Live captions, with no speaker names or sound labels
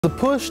The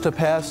push to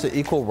pass the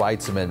Equal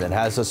Rights Amendment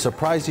has a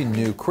surprising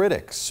new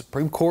critic.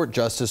 Supreme Court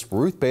Justice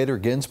Ruth Bader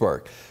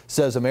Ginsburg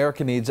says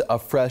America needs a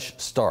fresh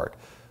start.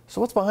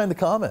 So what's behind the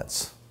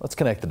comments? Let's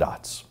connect the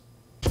dots.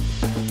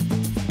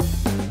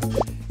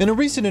 In a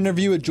recent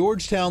interview at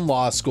Georgetown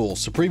Law School,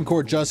 Supreme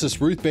Court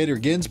Justice Ruth Bader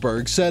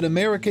Ginsburg said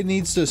America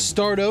needs to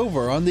start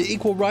over on the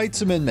Equal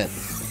Rights Amendment.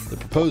 The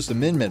proposed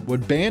amendment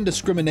would ban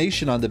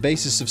discrimination on the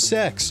basis of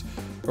sex.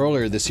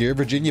 Earlier this year,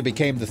 Virginia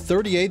became the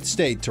 38th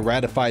state to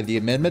ratify the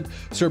amendment,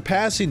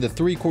 surpassing the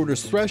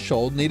three-quarters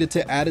threshold needed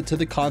to add it to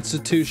the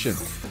Constitution.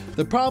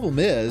 The problem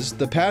is,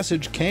 the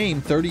passage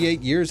came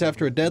 38 years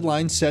after a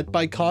deadline set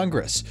by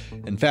Congress.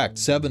 In fact,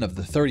 7 of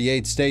the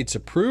 38 states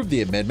approved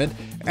the amendment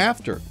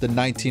after the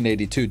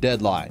 1982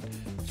 deadline.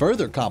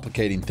 Further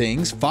complicating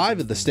things, 5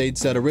 of the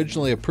states that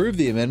originally approved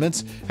the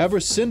amendments have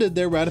rescinded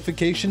their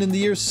ratification in the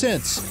years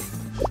since.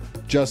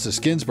 Justice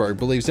Ginsburg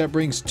believes that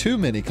brings too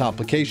many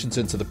complications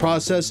into the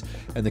process,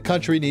 and the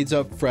country needs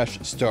a fresh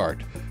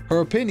start. Her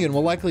opinion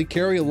will likely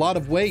carry a lot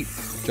of weight.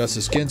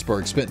 Justice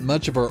Ginsburg spent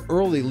much of her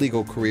early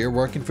legal career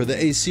working for the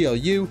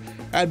ACLU,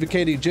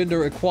 advocating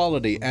gender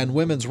equality and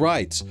women's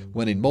rights,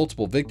 winning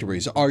multiple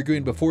victories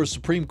arguing before the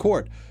Supreme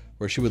Court,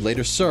 where she would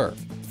later serve.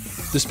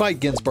 Despite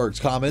Ginsburg's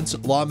comments,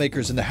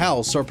 lawmakers in the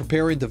House are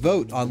preparing to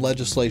vote on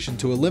legislation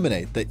to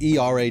eliminate the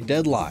ERA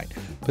deadline,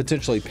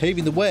 potentially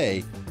paving the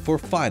way for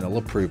final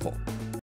approval.